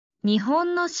日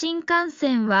本の新幹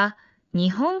線は日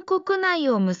本国内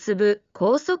を結ぶ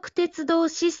高速鉄道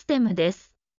システムで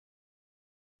す。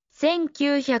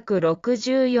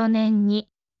1964年に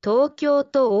東京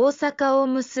と大阪を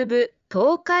結ぶ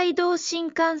東海道新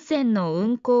幹線の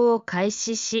運行を開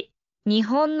始し、日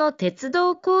本の鉄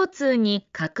道交通に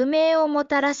革命をも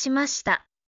たらしました。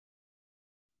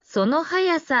その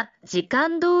速さ、時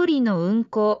間通りの運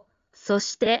行、そ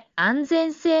して安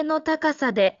全性の高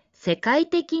さで世界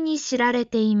的に知られ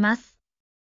ています。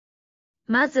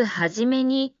まずはじめ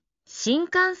に、新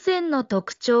幹線の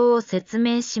特徴を説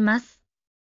明します。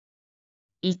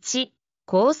1、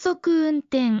高速運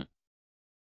転。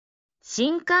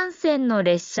新幹線の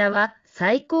列車は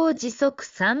最高時速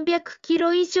300キ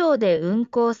ロ以上で運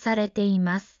行されてい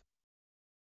ます。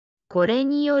これ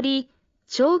により、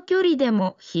長距離で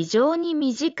も非常に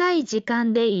短い時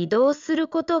間で移動する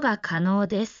ことが可能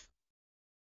です。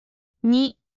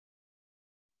2、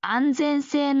安全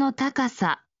性の高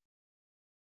さ。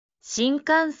新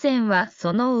幹線は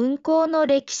その運行の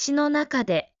歴史の中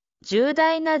で、重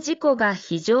大な事故が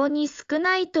非常に少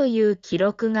ないという記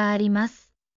録がありま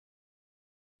す。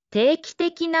定期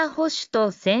的な保守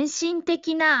と先進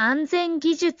的な安全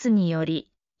技術によ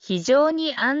り、非常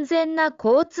に安全な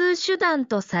交通手段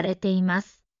とされていま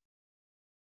す。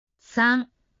3、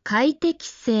快適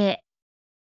性。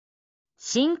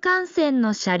新幹線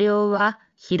の車両は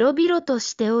広々と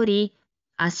しており、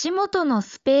足元の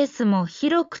スペースも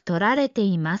広く取られて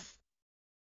います。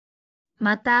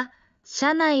また、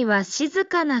車内は静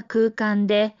かな空間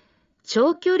で、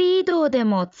長距離移動で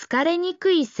も疲れに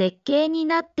くい設計に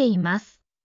なっています。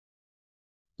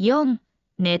4、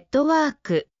ネットワー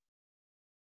ク。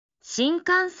新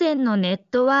幹線のネ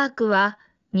ットワークは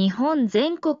日本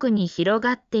全国に広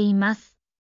がっています。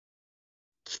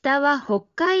北は北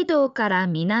海道から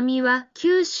南は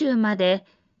九州まで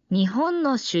日本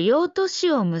の主要都市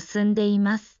を結んでい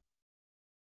ます。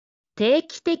定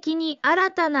期的に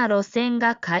新たな路線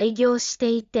が開業して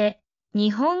いて、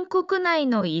日本国内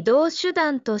の移動手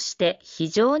段として非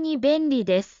常に便利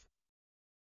です。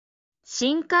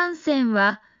新幹線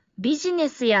はビジネ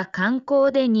スや観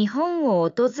光で日本を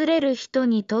訪れる人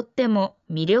にとっても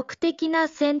魅力的な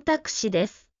選択肢で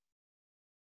す。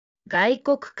外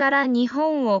国から日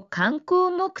本を観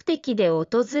光目的で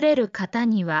訪れる方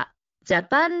には、ジャ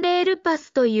パンレールパ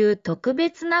スという特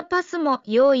別なパスも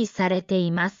用意されて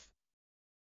います。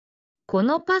こ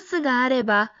のパスがあれ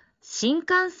ば、新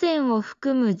幹線を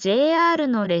含む JR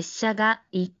の列車が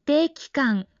一定期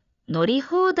間乗り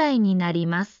放題になり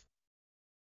ます。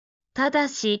ただ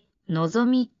し、のぞ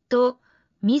みと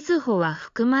みずほは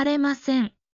含まれませ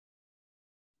ん。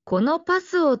このパ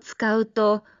スを使う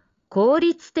と、効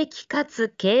率的か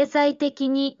つ経済的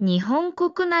に日本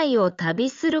国内を旅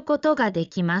することがで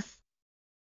きます。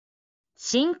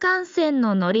新幹線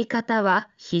の乗り方は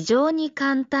非常に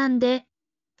簡単で、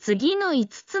次の5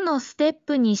つのステッ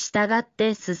プに従っ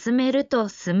て進めると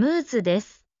スムーズで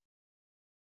す。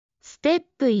ステッ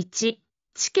プ1、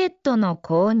チケットの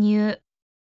購入。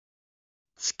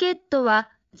チケットは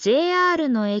JR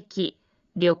の駅、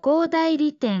旅行代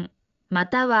理店、ま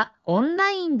たはオン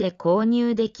ラインで購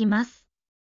入できます。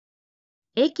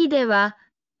駅では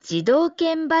自動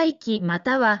券売機ま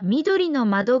たは緑の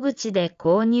窓口で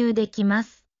購入できま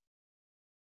す。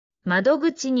窓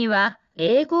口には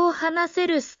英語を話せ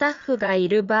るスタッフがい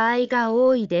る場合が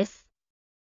多いです。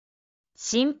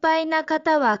心配な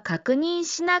方は確認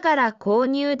しながら購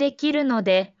入できるの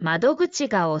で窓口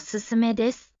がおすすめ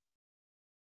です。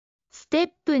ステッ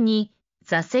プ2、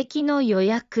座席の予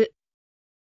約。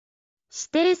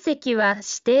指定席は指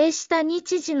定した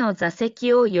日時の座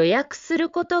席を予約する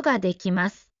ことができま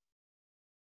す。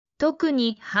特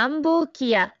に繁忙期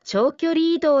や長距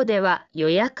離移動では予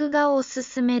約がおす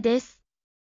すめです。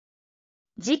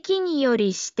時期により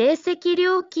指定席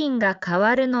料金が変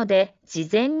わるので事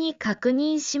前に確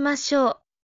認しましょう。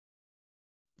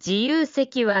自由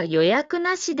席は予約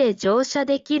なしで乗車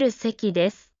できる席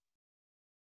です。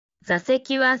座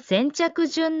席は先着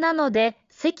順なので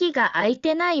席が空い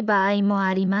てない場合も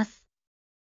あります。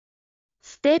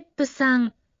ステップ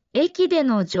3、駅で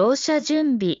の乗車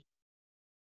準備。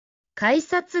改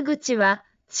札口は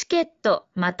チケット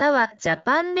またはジャ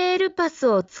パンレールパス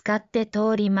を使って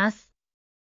通ります。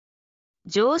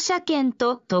乗車券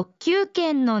と特急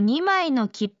券の2枚の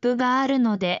切符がある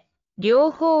ので、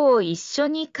両方を一緒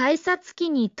に改札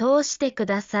機に通してく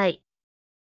ださい。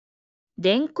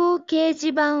電光掲示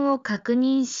板を確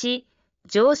認し、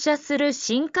乗車する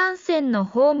新幹線の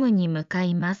ホームに向か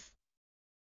います。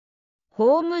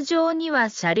ホーム上には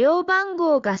車両番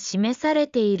号が示され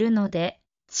ているので、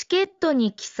チケット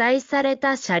に記載され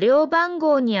た車両番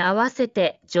号に合わせ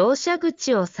て乗車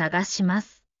口を探しま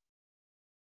す。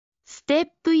ステッ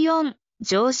プ4、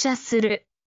乗車する。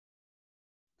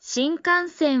新幹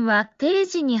線は定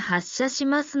時に発車し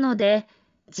ますので、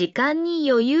時間に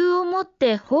余裕を持っ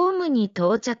てホームに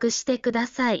到着してくだ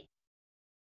さい。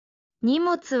荷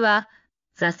物は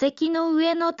座席の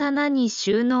上の棚に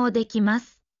収納できま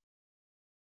す。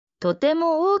とて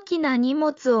も大きな荷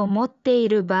物を持ってい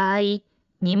る場合、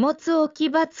荷物置き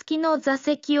場付きの座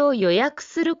席を予約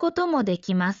することもで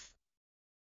きます。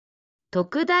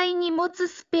特大荷物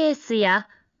スペースや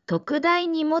特大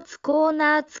荷物コー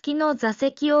ナー付きの座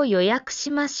席を予約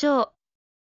しましょう。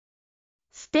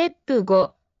ステップ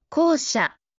5、降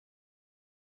車。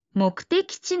目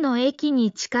的地の駅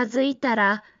に近づいた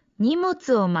ら荷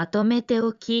物をまとめて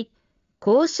おき、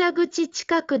降車口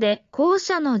近くで降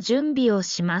車の準備を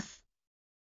します。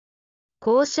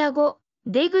降車後、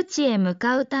出口へ向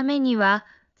かうためには、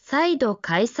再度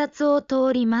改札を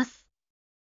通ります。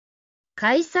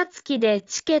改札機で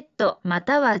チケットま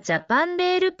たはジャパン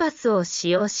レールパスを使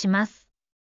用します。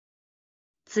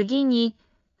次に、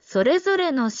それぞ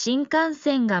れの新幹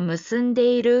線が結んで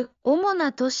いる主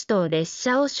な都市と列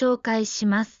車を紹介し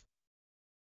ます。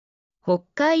北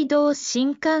海道新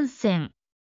幹線。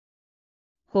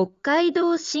北海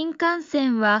道新幹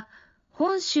線は、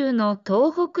本州の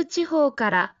東北地方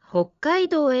から北海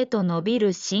道へと伸び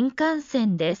る新幹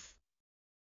線です。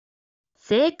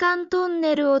青函トン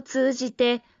ネルを通じ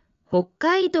て北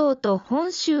海道と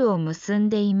本州を結ん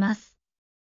でいます。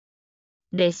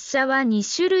列車は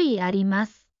2種類ありま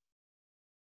す。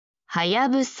はや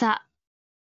ぶさ。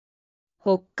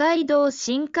北海道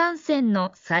新幹線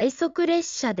の最速列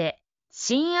車で、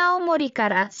新青森か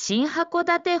ら新函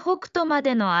館北斗ま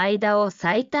での間を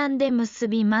最短で結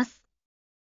びます。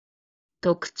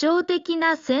特徴的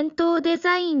な先頭デ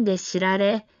ザインで知ら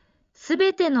れ、す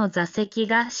べての座席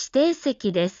が指定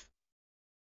席です。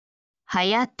は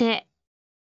やて。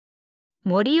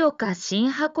盛岡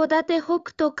新函館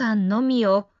北斗間のみ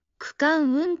を区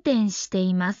間運転して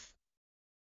います。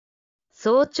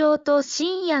早朝と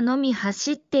深夜のみ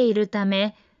走っているた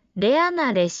め、レア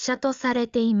な列車とされ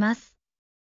ています。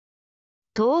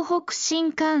東北新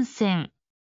幹線。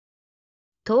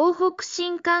東北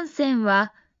新幹線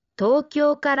は、東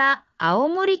京から青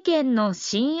森県の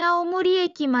新青森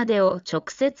駅までを直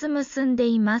接結んで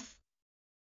います。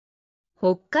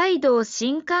北海道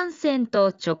新幹線と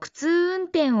直通運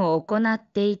転を行っ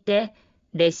ていて、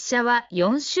列車は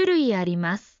4種類あり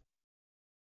ます。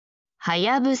は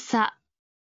やぶさ。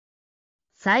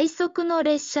最速の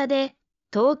列車で、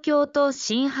東京と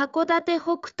新函館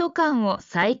北斗間を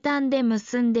最短で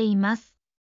結んでいます。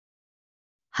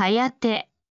はや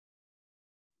て。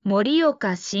盛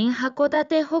岡新函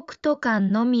館北斗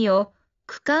間のみを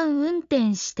区間運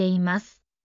転しています。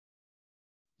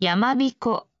やまび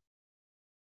こ。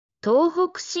東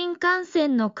北新幹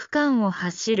線の区間を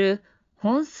走る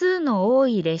本数の多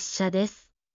い列車で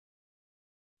す。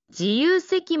自由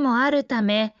席もあるた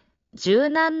め、柔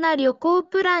軟な旅行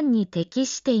プランに適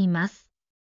しています。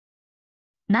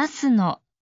那須野。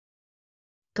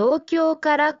東京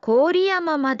から郡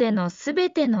山までのすべ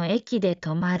ての駅で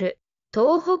止まる。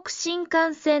東北新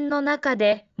幹線の中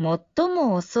で最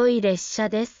も遅い列車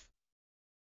です。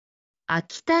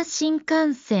秋田新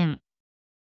幹線。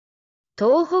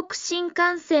東北新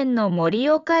幹線の盛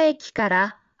岡駅か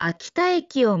ら秋田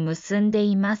駅を結んで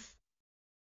います。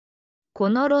こ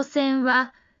の路線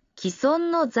は既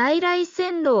存の在来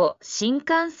線路を新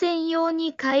幹線用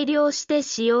に改良して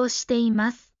使用してい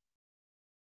ます。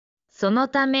その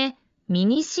ためミ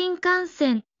ニ新幹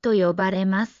線と呼ばれ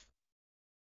ます。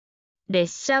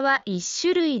列車は1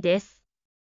種類です。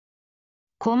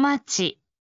小町。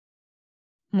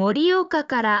盛岡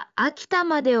から秋田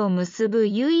までを結ぶ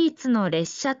唯一の列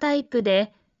車タイプ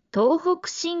で、東北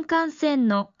新幹線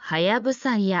のはやぶ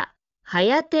さやは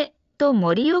やてと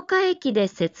盛岡駅で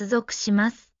接続し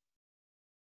ます。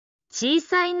小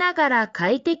さいながら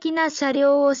快適な車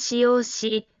両を使用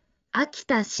し、秋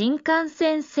田新幹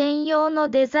線専用の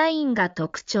デザインが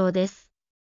特徴です。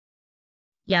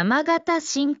山形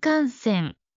新幹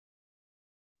線。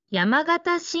山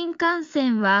形新幹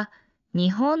線は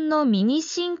日本のミニ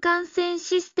新幹線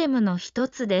システムの一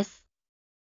つです。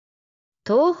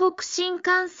東北新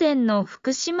幹線の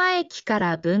福島駅か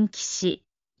ら分岐し、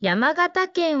山形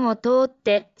県を通っ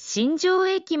て新庄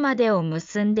駅までを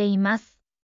結んでいます。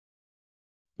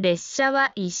列車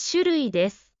は1種類で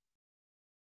す。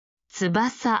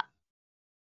翼。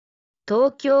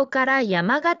東京から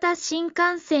山形新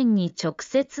幹線に直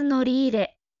接乗り入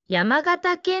れ、山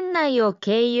形県内を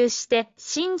経由して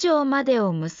新庄まで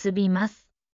を結びます。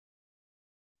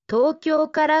東京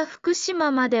から福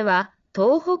島までは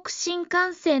東北新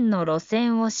幹線の路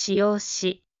線を使用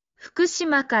し、福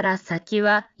島から先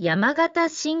は山形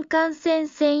新幹線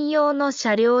専用の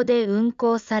車両で運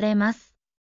行されます。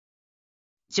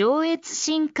上越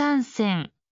新幹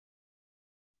線。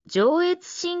上越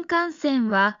新幹線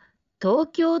は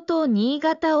東京と新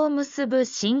潟を結ぶ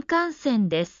新幹線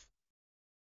です。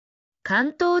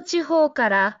関東地方か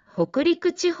ら北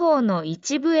陸地方の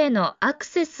一部へのアク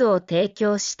セスを提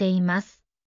供しています。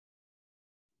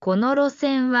この路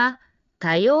線は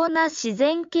多様な自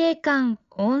然景観、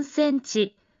温泉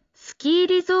地、スキー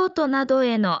リゾートなど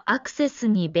へのアクセス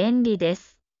に便利で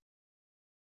す。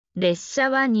列車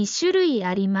は2種類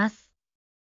あります。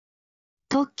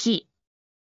トキ。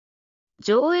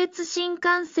上越新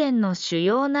幹線の主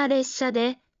要な列車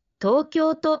で東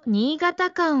京と新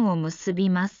潟間を結び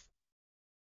ます。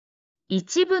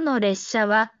一部の列車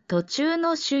は途中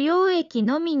の主要駅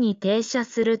のみに停車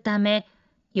するため、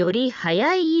より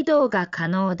速い移動が可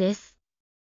能です。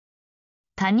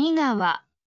谷川。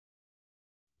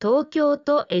東京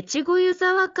と越後湯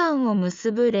沢間を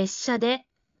結ぶ列車で、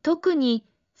特に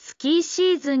スキー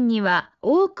シーズンには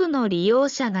多くの利用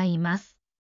者がいます。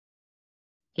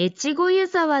越後湯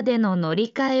沢での乗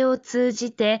り換えを通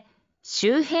じて、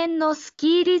周辺のス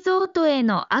キーリゾートへ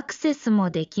のアクセスも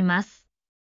できます。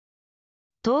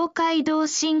東海道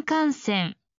新幹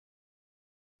線。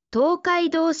東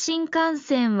海道新幹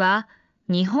線は、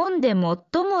日本で最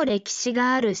も歴史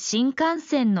がある新幹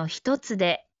線の一つ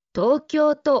で、東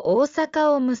京と大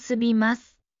阪を結びま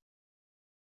す。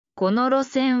この路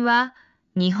線は、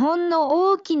日本の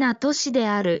大きな都市で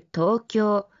ある東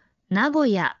京、名古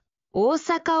屋、大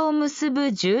阪を結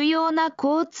ぶ重要な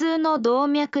交通の動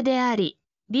脈であり、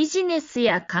ビジネス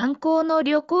や観光の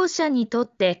旅行者にとっ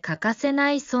て欠かせ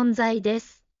ない存在で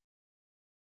す。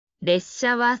列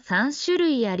車は3種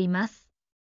類あります。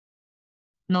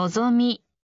のぞみ。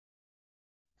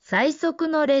最速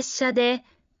の列車で、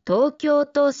東京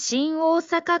と新大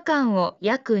阪間を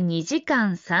約2時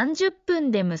間30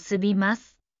分で結びま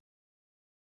す。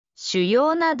主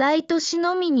要な大都市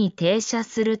のみに停車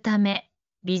するため、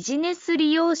ビジネス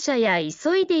利用者や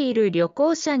急いでいる旅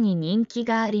行者に人気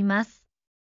があります。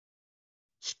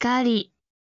光。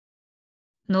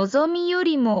のぞみよ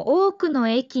りも多くの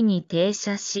駅に停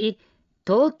車し、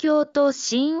東京と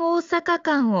新大阪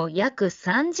間を約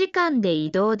3時間で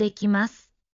移動できま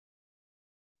す。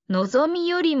のぞみ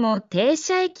よりも停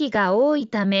車駅が多い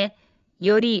ため、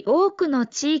より多くの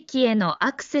地域への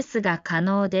アクセスが可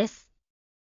能です。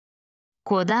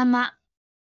こだま。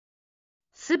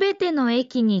すべての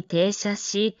駅に停車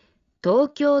し、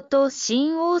東京と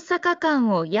新大阪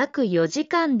間を約4時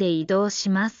間で移動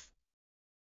します。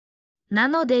な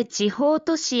ので地方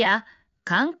都市や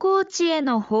観光地へ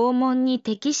の訪問に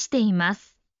適していま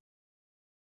す。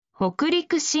北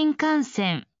陸新幹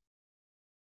線。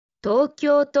東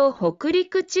京と北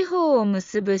陸地方を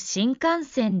結ぶ新幹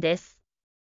線です。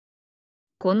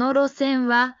この路線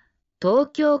は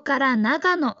東京から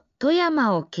長野、富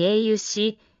山を経由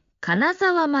し、金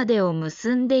沢までを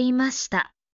結んでいまし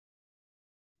た。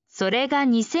それが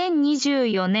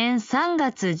2024年3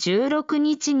月16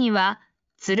日には、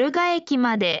敦賀駅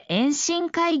まで延伸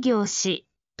開業し、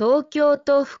東京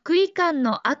と福井間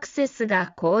のアクセス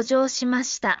が向上しま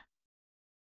した。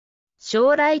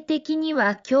将来的に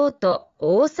は京都、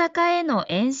大阪への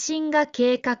延伸が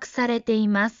計画されてい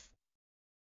ます。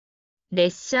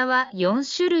列車は4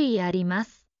種類ありま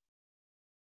す。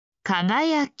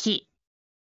輝き。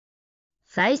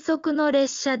最速の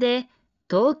列車で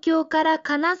東京から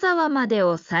金沢まで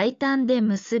を最短で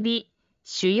結び、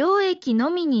主要駅の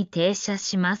みに停車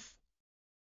します。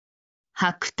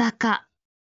白鷹。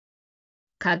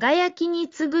輝きに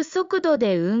次ぐ速度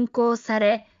で運行さ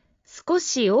れ、少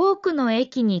し多くの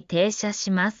駅に停車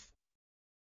します。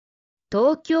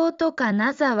東京と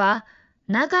金沢、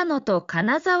長野と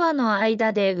金沢の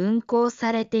間で運行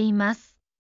されています。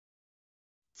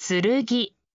剣。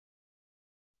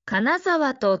金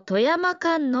沢と富山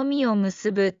間のみを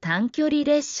結ぶ短距離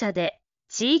列車で、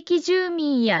地域住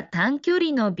民や短距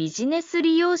離のビジネス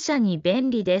利用者に便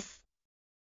利です。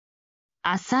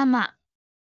浅間。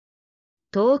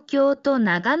東京と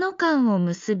長野間を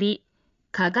結び、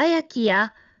輝き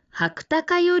や白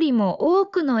鷹よりも多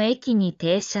くの駅に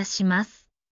停車します。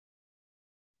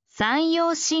山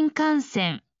陽新幹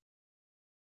線。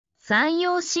山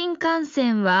陽新幹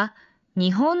線は、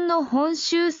日本の本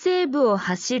州西部を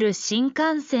走る新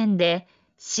幹線で、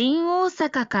新大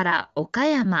阪から岡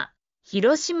山、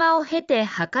広島を経て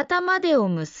博多までを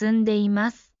結んでい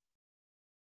ます。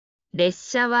列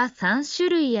車は3種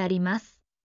類あります。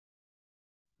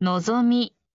のぞ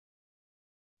み。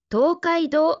東海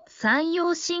道・山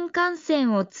陽新幹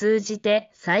線を通じて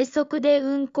最速で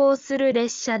運行する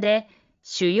列車で、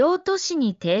主要都市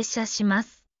に停車しま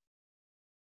す。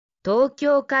東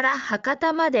京から博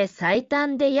多まで最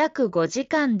短で約5時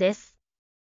間です。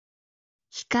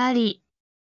光。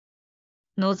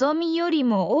のぞみより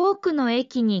も多くの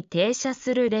駅に停車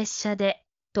する列車で、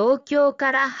東京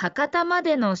から博多ま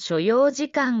での所要時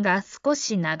間が少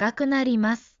し長くなり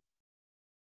ます。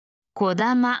こ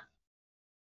だま。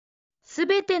す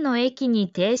べての駅に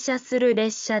停車する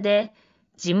列車で、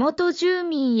地元住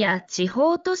民や地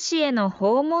方都市への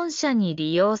訪問者に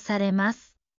利用されま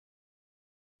す。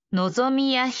のぞ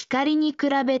みや光に比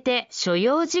べて所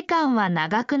要時間は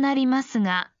長くなります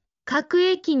が、各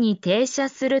駅に停車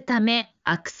するため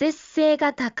アクセス性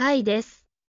が高いです。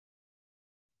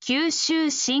九州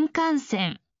新幹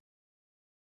線。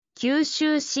九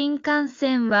州新幹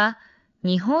線は、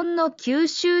日本の九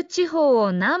州地方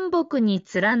を南北に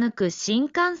貫く新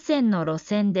幹線の路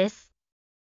線です。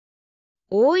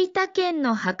大分県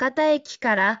の博多駅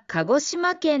から鹿児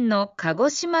島県の鹿児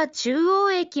島中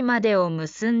央駅までを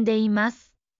結んでいま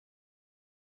す。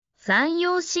山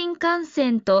陽新幹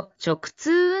線と直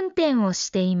通運転を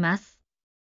しています。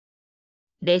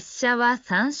列車は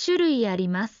3種類あり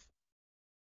ます。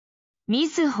み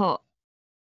ずほ。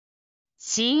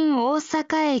新大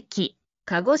阪駅、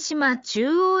鹿児島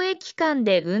中央駅間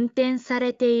で運転さ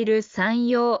れている山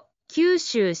陽、九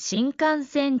州新幹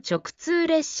線直通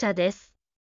列車です。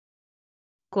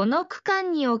この区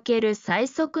間における最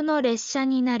速の列車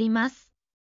になります。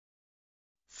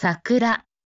桜。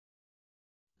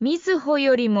みずほ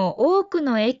よりも多く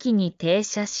の駅に停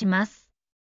車します。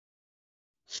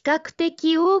比較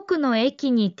的多くの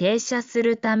駅に停車す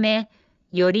るため、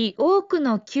より多く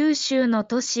の九州の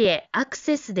都市へアク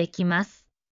セスできます。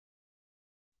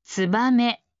つば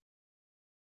め。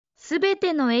すべ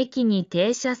ての駅に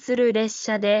停車する列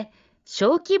車で、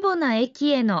小規模な駅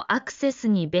へのアクセス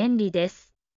に便利で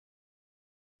す。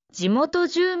地元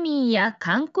住民や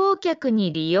観光客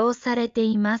に利用されて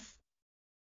います。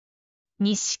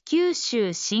西九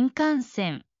州新幹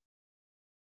線。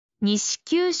西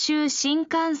九州新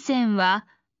幹線は、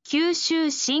九州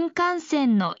新幹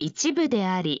線の一部で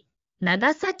あり、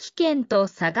長崎県と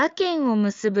佐賀県を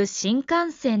結ぶ新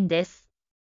幹線です。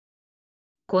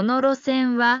この路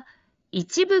線は、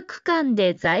一部区間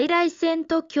で在来線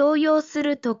と共用す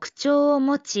る特徴を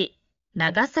持ち、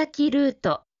長崎ルー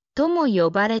トとも呼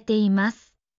ばれていま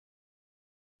す。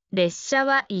列車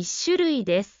は1種類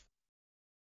です。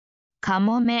か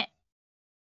もめ。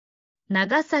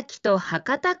長崎と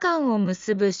博多間を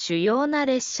結ぶ主要な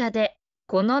列車で、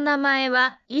この名前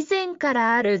は以前か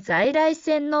らある在来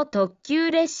線の特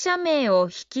急列車名を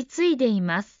引き継いでい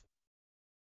ます。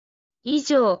以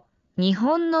上、日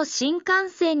本の新幹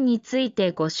線につい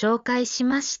てご紹介し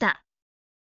ました。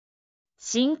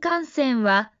新幹線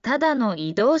はただの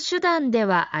移動手段で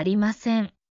はありませ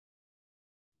ん。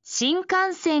新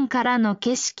幹線からの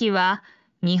景色は、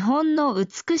日本の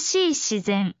美しい自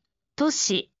然、都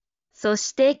市、そ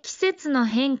して季節の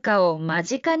変化を間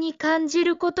近に感じ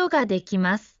ることができ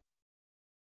ます。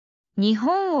日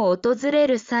本を訪れ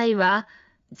る際は、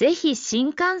ぜひ新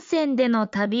幹線での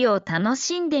旅を楽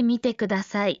しんでみてくだ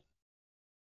さい。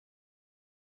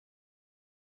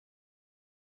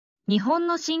日本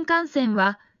の新幹線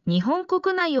は、日本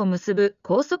国内を結ぶ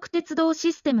高速鉄道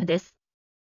システムです。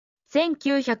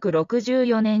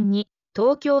1964年に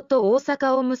東京と大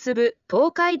阪を結ぶ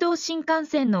東海道新幹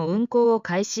線の運行を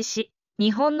開始し、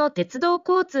日本の鉄道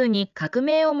交通に革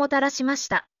命をもたらしまし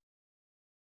た。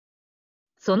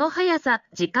その速さ、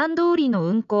時間通りの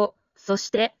運行、そ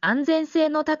して安全性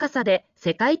の高さで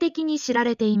世界的に知ら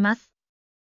れています。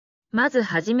まず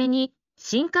はじめに、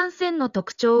新幹線の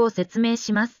特徴を説明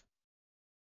します。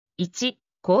1、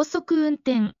高速運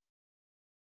転。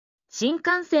新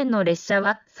幹線の列車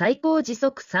は最高時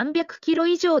速300キロ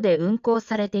以上で運行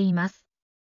されています。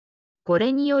こ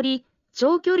れにより、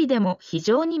長距離でも非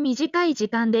常に短い時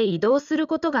間で移動する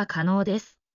ことが可能で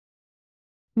す。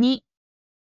2、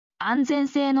安全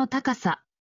性の高さ。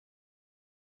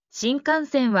新幹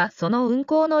線はその運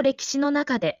行の歴史の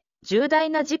中で、重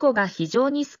大な事故が非常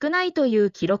に少ないとい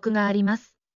う記録がありま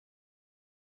す。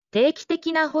定期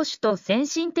的な保守と先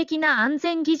進的な安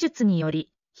全技術によ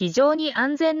り、非常に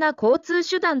安全な交通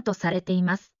手段とされてい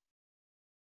ます。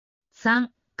3、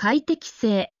快適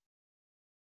性。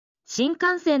新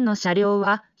幹線の車両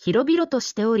は広々と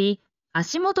しており、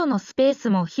足元のスペース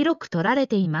も広く取られ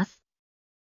ています。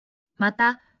ま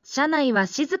た、車内は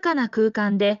静かな空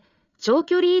間で、長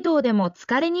距離移動でも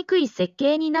疲れにくい設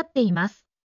計になっています。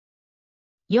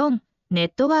4、ネ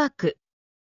ットワーク。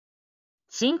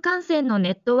新幹線の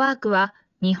ネットワークは、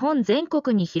日本全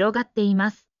国に広がってい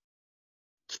ます。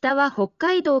北は北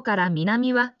海道から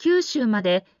南は九州ま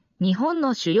で日本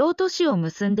の主要都市を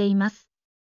結んでいます。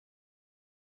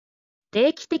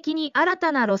定期的に新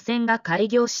たな路線が開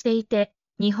業していて、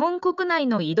日本国内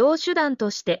の移動手段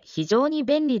として非常に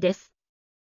便利です。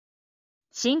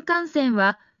新幹線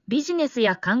はビジネス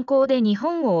や観光で日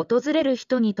本を訪れる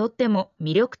人にとっても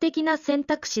魅力的な選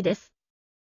択肢です。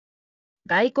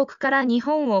外国から日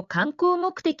本を観光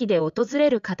目的で訪れ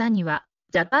る方には、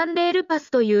ジャパンレールパ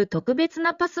スという特別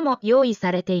なパスも用意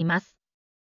されています。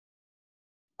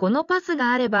このパス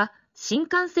があれば、新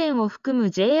幹線を含む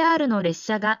JR の列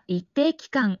車が一定期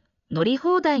間乗り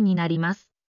放題になります。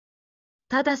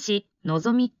ただし、の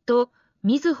ぞみと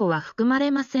みずほは含ま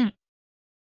れません。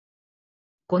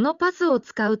このパスを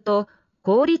使うと、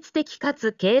効率的か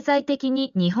つ経済的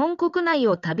に日本国内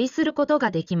を旅することが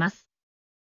できます。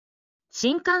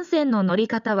新幹線の乗り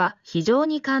方は非常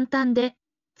に簡単で、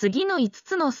次の5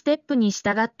つのステップに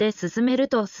従って進める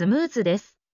とスムーズで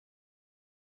す。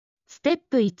ステッ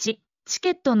プ1、チ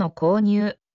ケットの購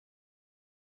入。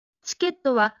チケッ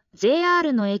トは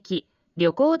JR の駅、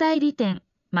旅行代理店、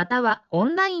またはオ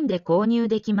ンラインで購入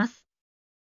できます。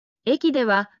駅で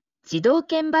は自動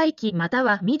券売機また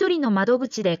は緑の窓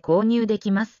口で購入で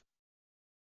きます。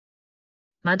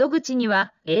窓口に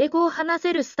は英語を話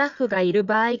せるスタッフがいる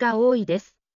場合が多いで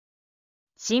す。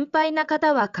心配な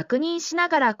方は確認しな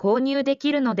がら購入で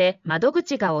きるので窓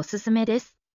口がおすすめで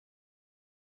す。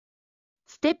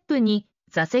ステップ2、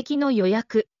座席の予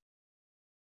約。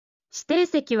指定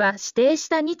席は指定し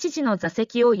た日時の座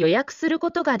席を予約するこ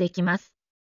とができます。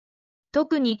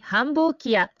特に繁忙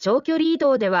期や長距離移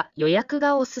動では予約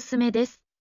がおすすめです。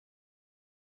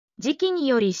時期に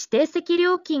より指定席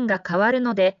料金が変わる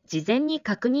ので事前に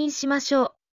確認しましょ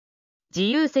う。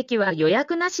自由席は予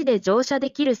約なしで乗車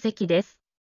できる席です。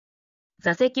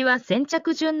座席は先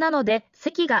着順なので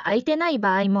席が空いてない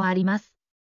場合もあります。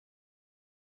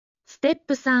ステッ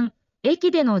プ3、駅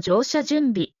での乗車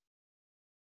準備。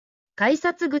改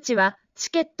札口はチ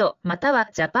ケットまたは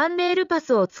ジャパンレールパ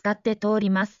スを使って通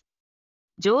ります。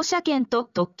乗車券と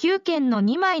特急券の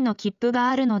2枚の切符が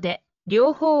あるので、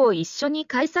両方を一緒に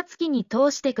改札機に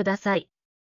通してください。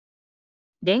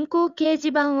電光掲示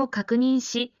板を確認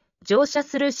し、乗車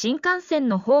する新幹線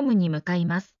のホームに向かい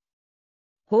ます。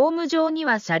ホーム上に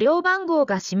は車両番号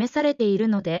が示されている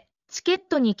ので、チケッ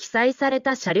トに記載され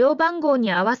た車両番号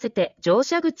に合わせて乗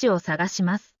車口を探し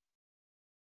ます。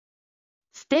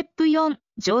ステップ4、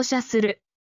乗車する。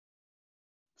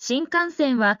新幹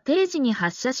線は定時に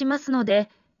発車しますので、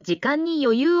時間に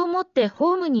余裕を持って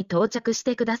ホームに到着し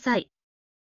てください。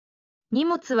荷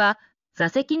物は座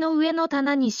席の上の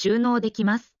棚に収納でき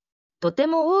ます。とて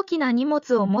も大きな荷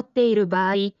物を持っている場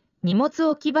合、荷物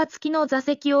置き場付きの座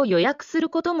席を予約する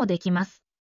こともできます。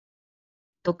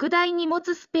特大荷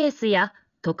物スペースや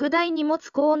特大荷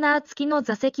物コーナー付きの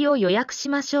座席を予約し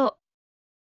ましょう。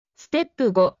ステッ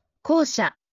プ5、降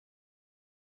車。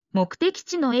目的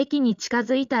地の駅に近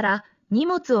づいたら荷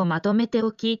物をまとめて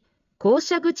おき、降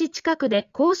車口近くで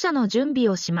降車の準備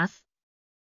をします。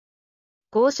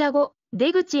降車後、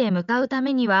出口へ向かうた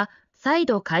めには、再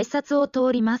度改札を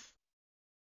通ります。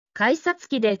改札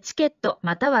機でチケット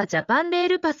またはジャパンレー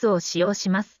ルパスを使用し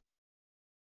ます。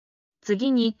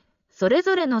次に、それ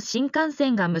ぞれの新幹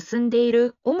線が結んでい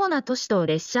る主な都市と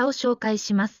列車を紹介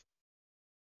します。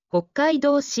北海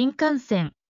道新幹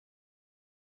線。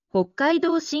北海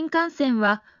道新幹線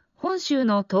は、本州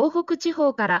の東北地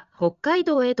方から北海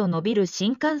道へと伸びる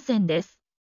新幹線です。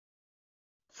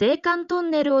青函トン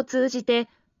ネルを通じて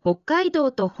北海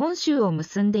道と本州を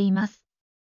結んでいます。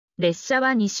列車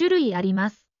は2種類ありま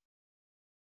す。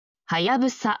はやぶ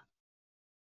さ。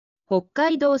北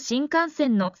海道新幹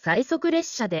線の最速列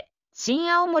車で、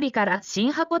新青森から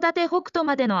新函館北斗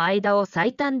までの間を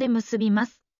最短で結びま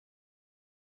す。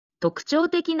特徴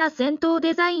的な先頭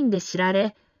デザインで知ら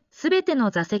れ、すべて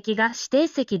の座席が指定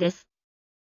席です。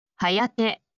はや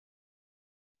て。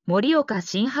盛岡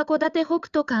新函館北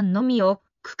斗間のみを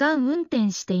区間運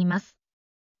転しています。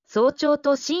早朝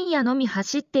と深夜のみ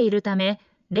走っているため、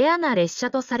レアな列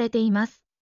車とされています。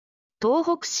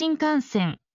東北新幹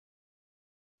線。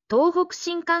東北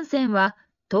新幹線は、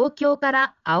東京か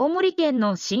ら青森県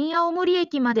の新青森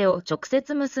駅までを直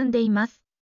接結んでいます。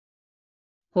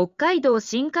北海道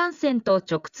新幹線と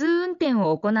直通運転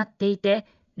を行っていて、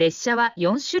列車は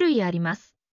4種類ありま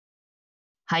す。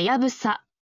はやぶさ。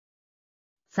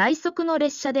最速の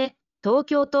列車で東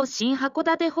京と新函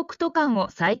館北斗間を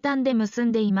最短で結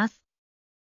んでいます。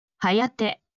はや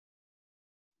て。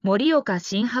盛岡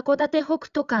新函館北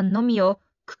斗間のみを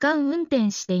区間運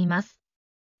転しています。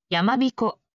やまび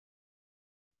こ。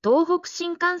東北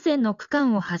新幹線の区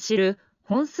間を走る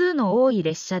本数の多い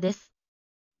列車です。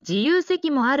自由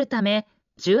席もあるため、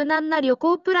柔軟な旅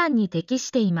行プランに適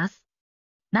しています。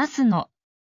那須の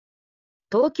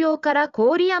東京から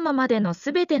郡山までの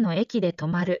すべての駅で止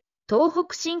まる東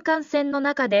北新幹線の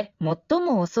中で最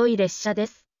も遅い列車で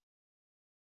す。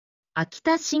秋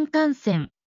田新幹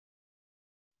線。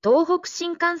東北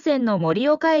新幹線の盛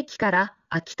岡駅から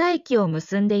秋田駅を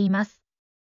結んでいます。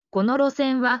この路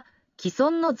線は既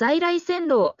存の在来線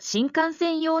路を新幹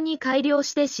線用に改良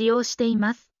して使用してい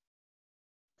ます。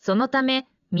そのため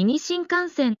ミニ新幹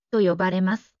線と呼ばれ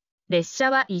ます。列車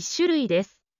は1種類で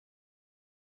す。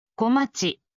小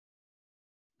町。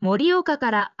盛岡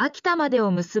から秋田まで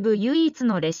を結ぶ唯一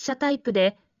の列車タイプ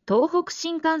で、東北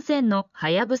新幹線のは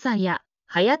やぶさや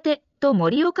はやてと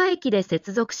盛岡駅で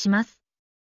接続します。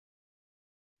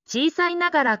小さい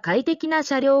ながら快適な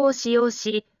車両を使用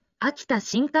し、秋田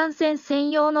新幹線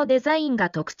専用のデザインが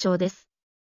特徴です。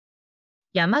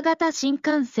山形新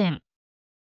幹線。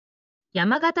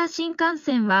山形新幹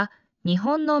線は日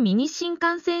本のミニ新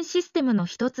幹線システムの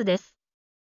一つです。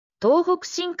東北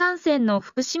新幹線の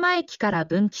福島駅から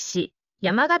分岐し、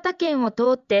山形県を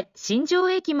通って新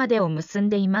庄駅までを結ん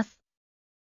でいます。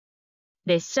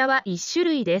列車は1種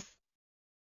類です。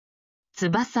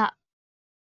翼。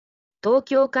東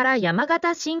京から山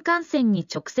形新幹線に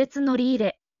直接乗り入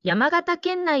れ、山形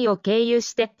県内を経由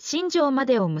して新庄ま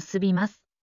でを結びます。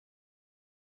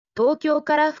東京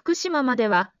から福島まで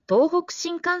は東北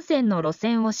新幹線の路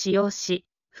線を使用し、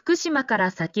福島か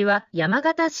ら先は山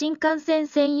形新幹線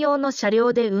専用の車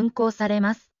両で運行され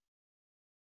ます。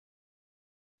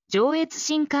上越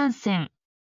新幹線。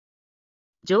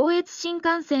上越新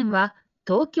幹線は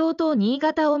東京と新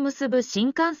潟を結ぶ新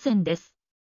幹線です。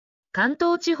関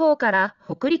東地方から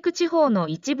北陸地方の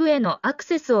一部へのアク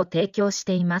セスを提供し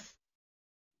ています。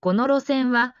この路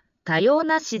線は多様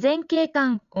な自然景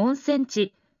観、温泉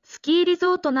地、スキーリ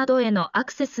ゾートなどへのア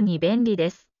クセスに便利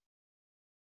です。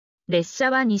列車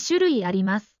は2種類あり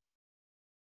ます。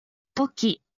ト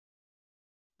キ。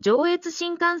上越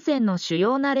新幹線の主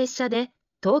要な列車で、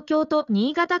東京と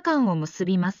新潟間を結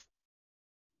びます。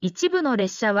一部の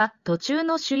列車は途中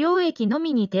の主要駅の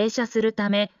みに停車するた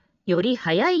め、より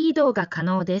速い移動が可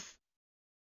能です。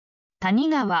谷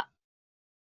川。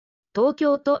東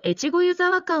京と越後湯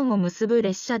沢間を結ぶ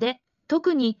列車で、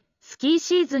特にスキー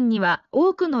シーズンには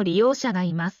多くの利用者が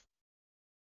います。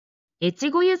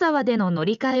越後湯沢での乗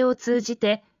り換えを通じ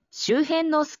て、周辺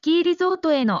のスキーリゾー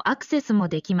トへのアクセスも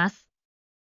できます。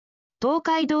東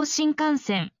海道新幹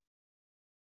線。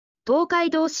東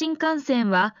海道新幹線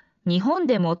は、日本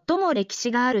で最も歴史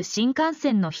がある新幹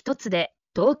線の一つで、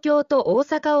東京と大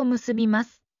阪を結びま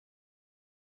す。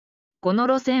この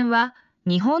路線は、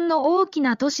日本の大き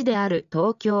な都市である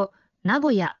東京、名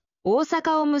古屋、大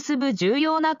阪を結ぶ重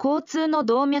要な交通の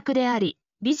動脈であり、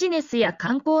ビジネスや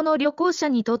観光の旅行者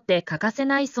にとって欠かせ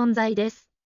ない存在です。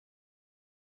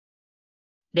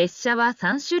列車は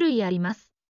3種類ありま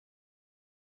す。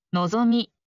のぞ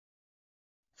み。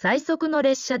最速の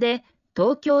列車で、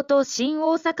東京と新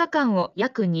大阪間を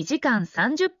約2時間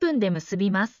30分で結び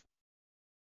ます。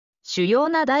主要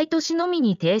な大都市のみ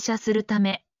に停車するた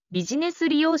め、ビジネス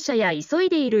利用者や急い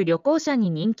でいる旅行者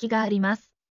に人気がありま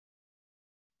す。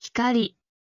光。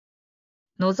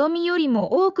のぞみより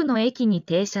も多くの駅に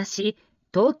停車し、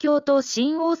東京と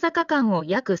新大阪間を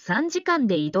約3時間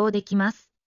で移動できます。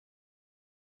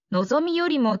のぞみよ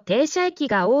りも停車駅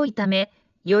が多いため、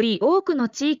より多くの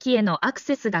地域へのアク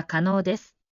セスが可能で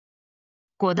す。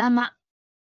こだま。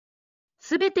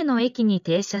すべての駅に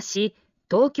停車し、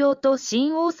東京と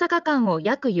新大阪間を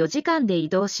約4時間で移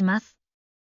動します。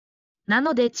な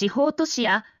ので地方都市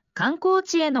や観光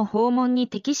地への訪問に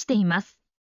適しています。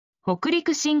北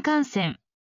陸新幹線。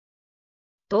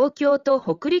東京と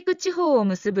北陸地方を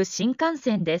結ぶ新幹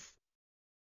線です。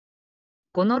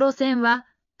この路線は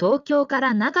東京か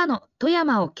ら長野、富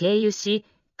山を経由し、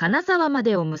金沢ま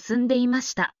でを結んでいま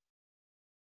した。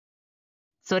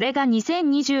それが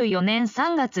2024年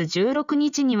3月16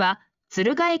日には、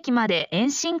敦賀駅まで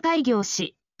延伸開業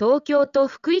し、東京と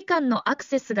福井間のアク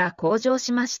セスが向上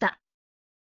しました。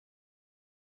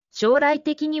将来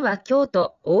的には京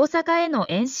都、大阪への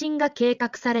延伸が計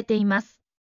画されています。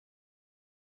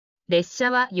列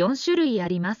車は4種類あ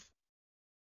ります。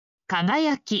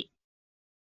輝き。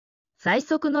最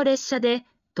速の列車で、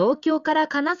東京から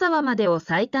金沢までを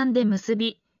最短で結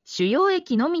び、主要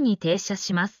駅のみに停車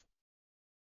します。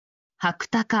白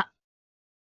鷹。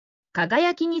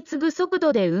輝きに次ぐ速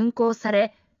度で運行さ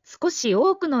れ、少し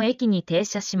多くの駅に停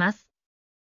車します。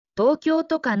東京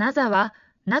と金沢、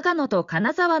長野と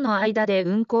金沢の間で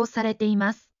運行されてい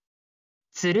ます。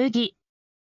剣。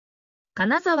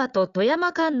金沢と富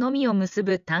山間のみを結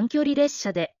ぶ短距離列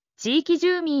車で、地域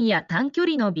住民や短距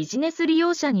離のビジネス利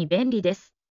用者に便利で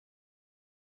す。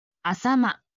あさ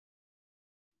ま。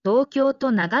東京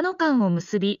と長野間を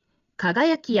結び、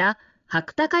輝や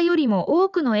白鷹よりも多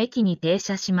くの駅に停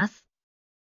車します。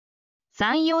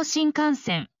山陽新幹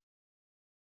線。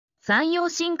山陽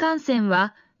新幹線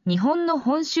は、日本の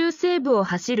本州西部を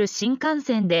走る新幹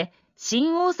線で、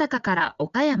新大阪から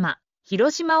岡山、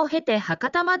広島を経て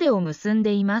博多までを結ん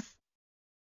でいます。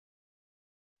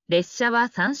列車は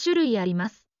3種類ありま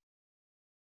す。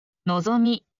のぞ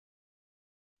み。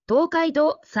東海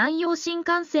道山陽新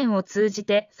幹線を通じ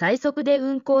て最速で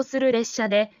運行する列車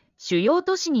で、主要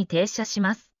都市に停車し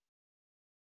ます。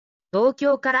東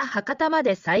京から博多ま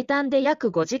で最短で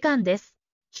約5時間です。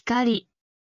ひかり。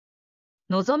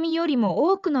のぞみより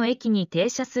も多くの駅に停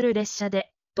車する列車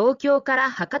で、東京か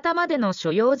ら博多までの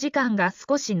所要時間が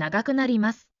少し長くなり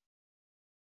ます。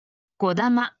こだ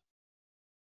ま。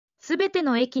すべて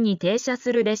の駅に停車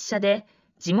する列車で、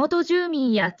地元住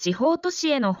民や地方都市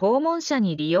への訪問者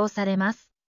に利用されます。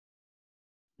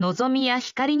のぞみや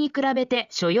ひかりに比べて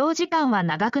所要時間は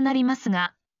長くなります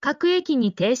が、各駅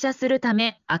に停車するた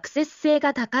めアクセス性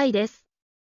が高いです。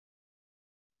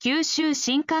九州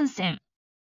新幹線。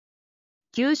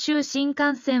九州新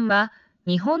幹線は、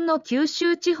日本の九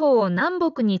州地方を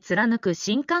南北に貫く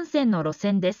新幹線の路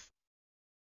線です。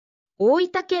大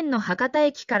分県の博多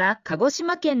駅から鹿児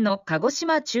島県の鹿児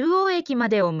島中央駅ま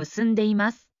でを結んでい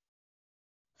ます。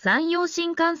山陽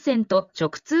新幹線と直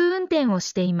通運転を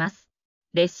しています。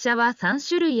列車は3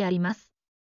種類あります。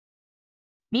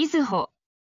みずほ。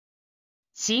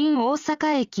新大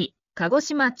阪駅、鹿児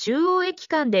島中央駅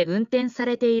間で運転さ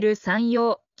れている山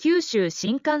陽、九州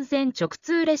新幹線直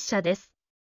通列車です。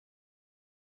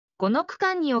この区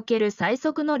間における最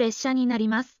速の列車になり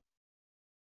ます。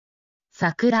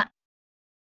桜。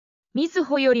みず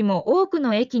ほよりも多く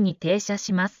の駅に停車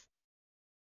します。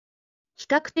比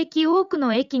較的多く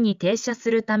の駅に停車す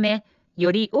るため、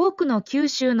より多くの九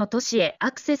州の都市へ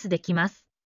アクセスできます。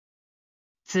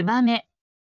つばめ。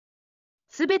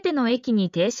すべての駅に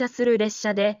停車する列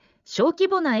車で、小規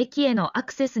模な駅へのア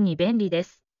クセスに便利で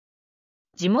す。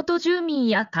地元住民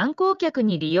や観光客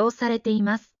に利用されてい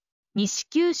ます。西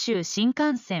九州新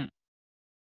幹線。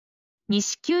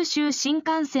西九州新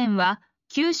幹線は、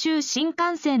九州新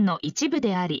幹線の一部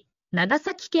であり、長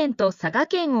崎県と佐賀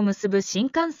県を結ぶ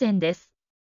新幹線です。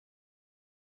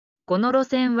この路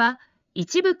線は、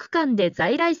一部区間で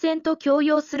在来線と共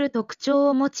用する特徴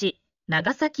を持ち、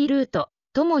長崎ルート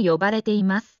とも呼ばれてい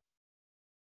ます。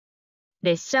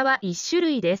列車は1種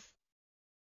類です。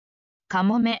か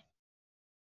もめ。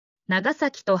長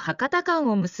崎と博多間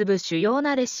を結ぶ主要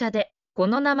な列車で、こ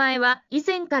の名前は以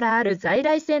前からある在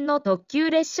来線の特急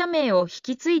列車名を引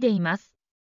き継いでいます。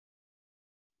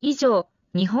以上、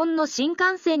日本の新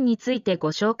幹線について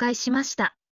ご紹介しまし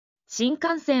た。新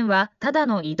幹線はただ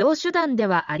の移動手段で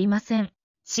はありません。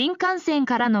新幹線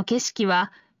からの景色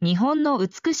は、日本の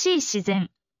美しい自然、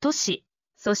都市、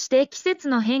そして季節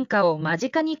の変化を間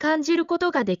近に感じるこ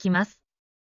とができます。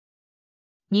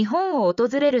日本を訪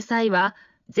れる際は、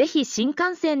ぜひ新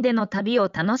幹線での旅を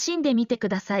楽しんでみてく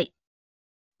ださい。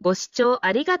ご視聴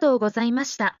ありがとうございま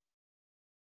した。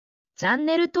チャン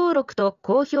ネル登録と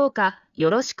高評価よ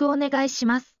ろしくお願いし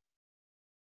ます。